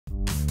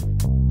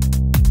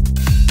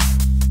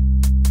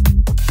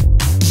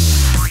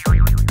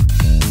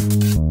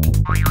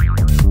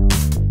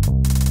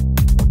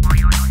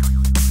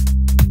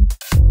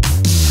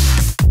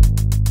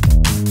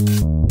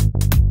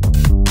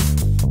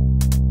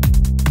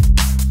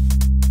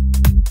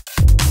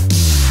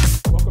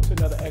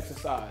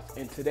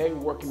and today we're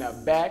working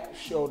out back,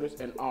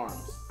 shoulders, and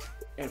arms.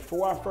 And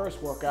for our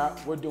first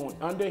workout, we're doing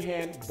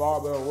underhand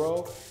barbell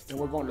row, and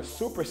we're going to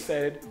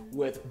superset it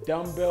with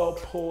dumbbell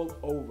pull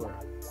over.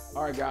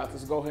 All right, guys,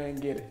 let's go ahead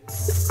and get it.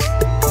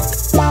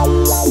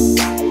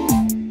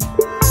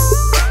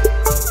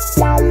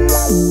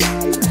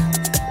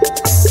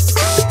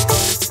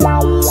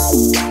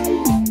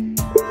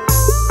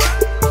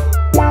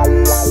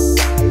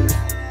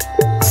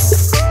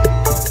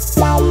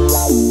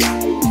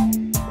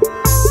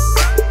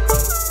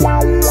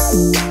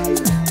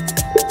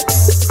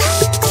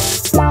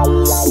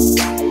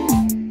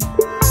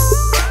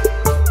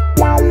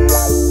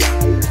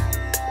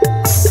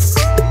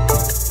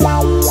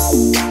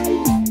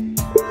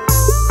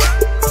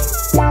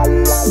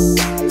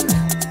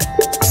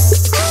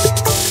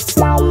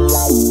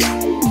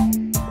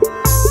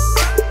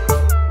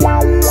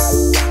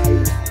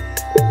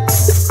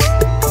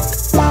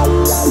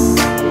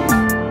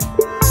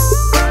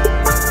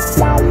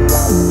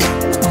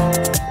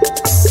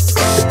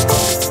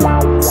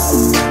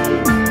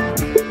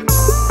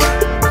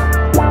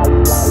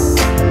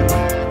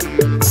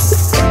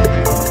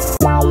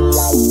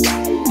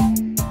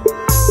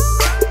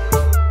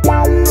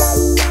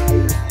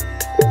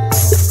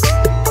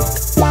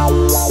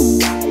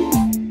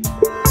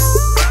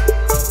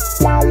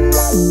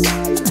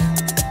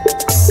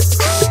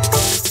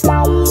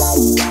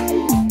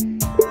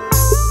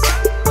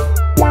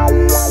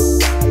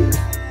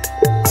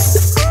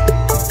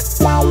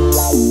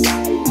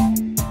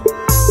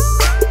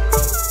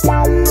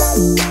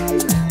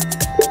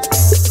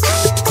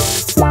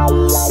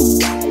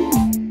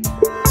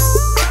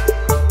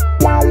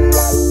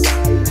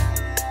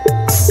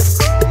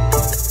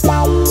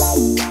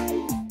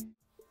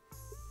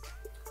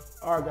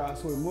 Alright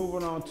guys, so we're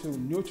moving on to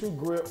neutral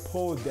grip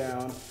pull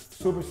down,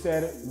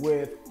 superset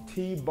with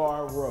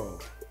T-bar row.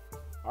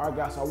 Alright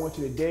guys, so I want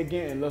you to dig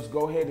in and let's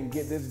go ahead and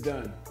get this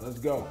done. Let's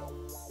go.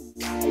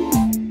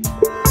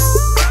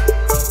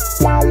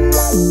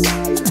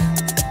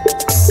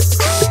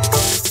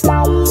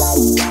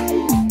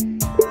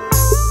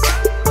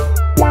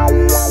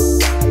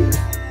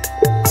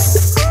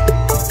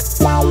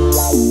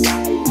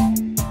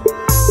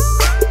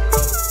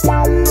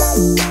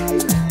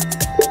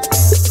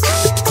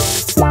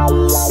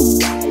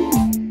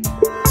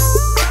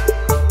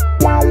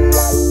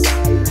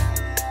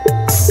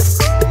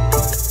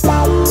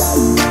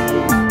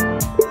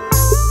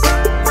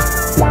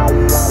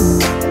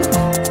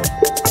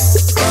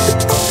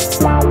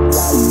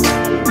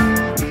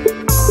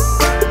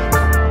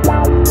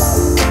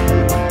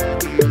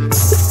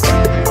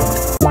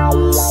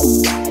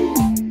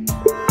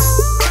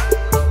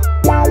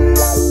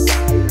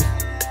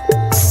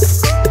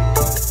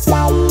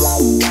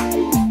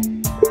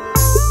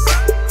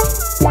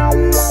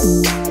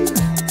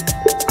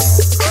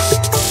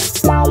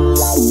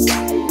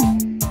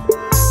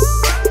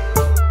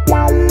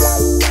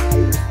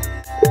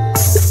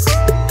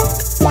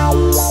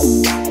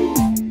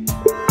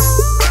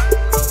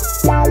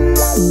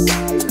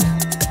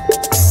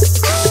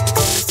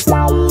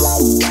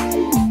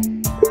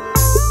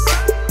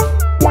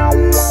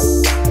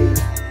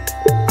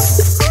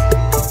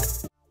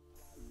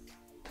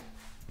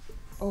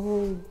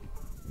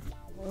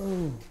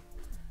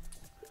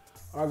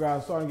 All right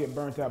guys, starting to get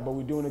burnt out, but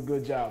we're doing a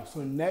good job.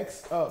 So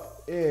next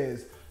up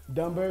is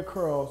dumbbell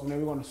curls, and then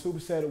we're going to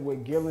superset it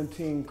with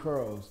guillotine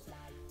curls.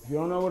 If you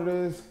don't know what it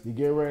is, you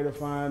get ready to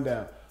find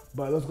out.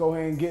 But let's go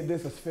ahead and get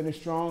this. Let's finish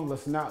strong.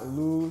 Let's not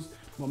lose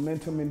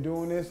momentum in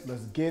doing this.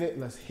 Let's get it,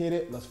 let's hit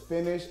it, let's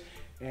finish,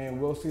 and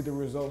we'll see the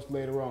results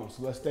later on.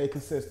 So let's stay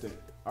consistent.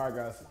 All right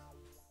guys.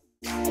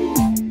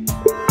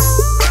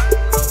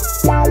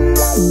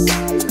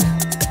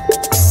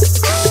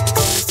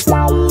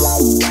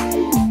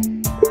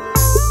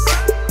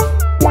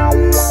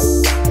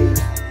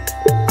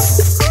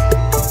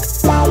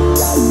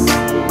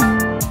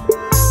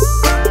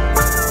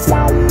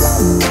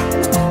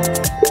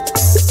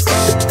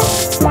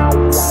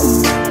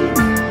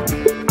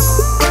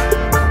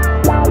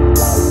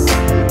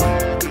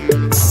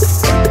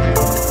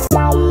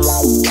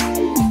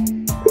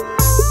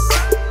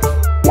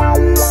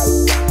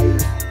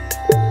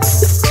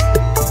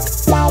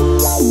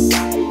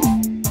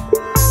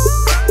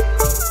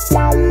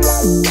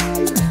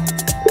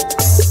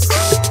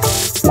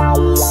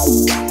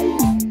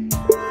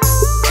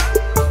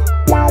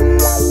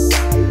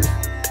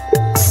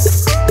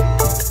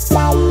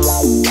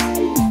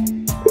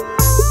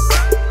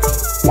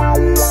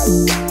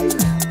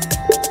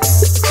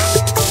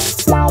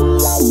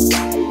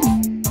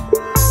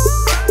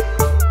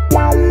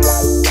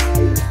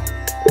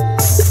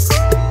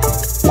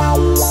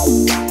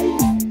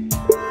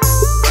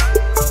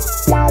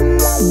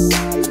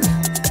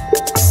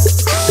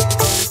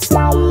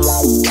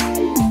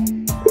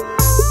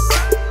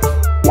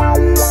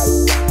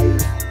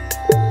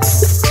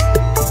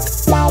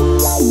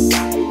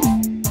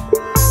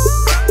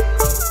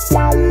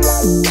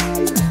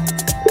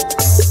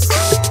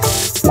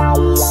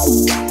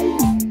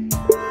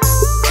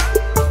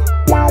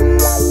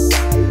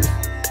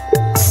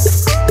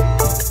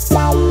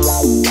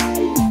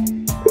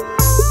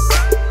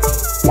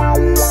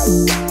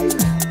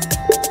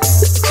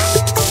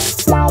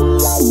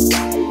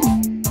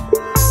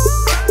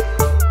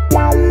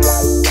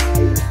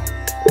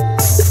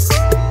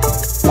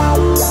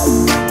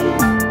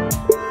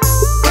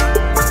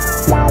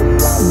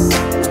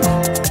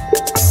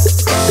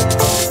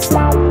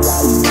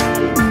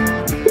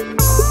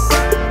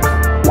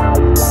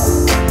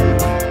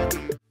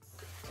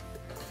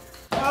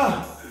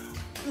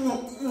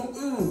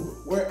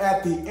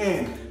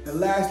 The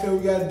last thing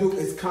we gotta do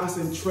is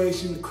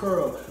concentration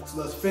curl.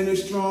 So let's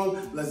finish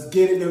strong, let's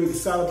get it, then we can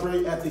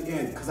celebrate at the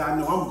end. Because I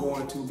know I'm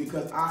going to,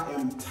 because I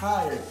am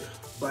tired.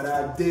 But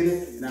I did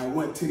it and I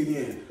went to the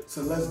end.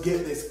 So let's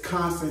get this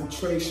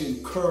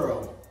concentration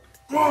curl.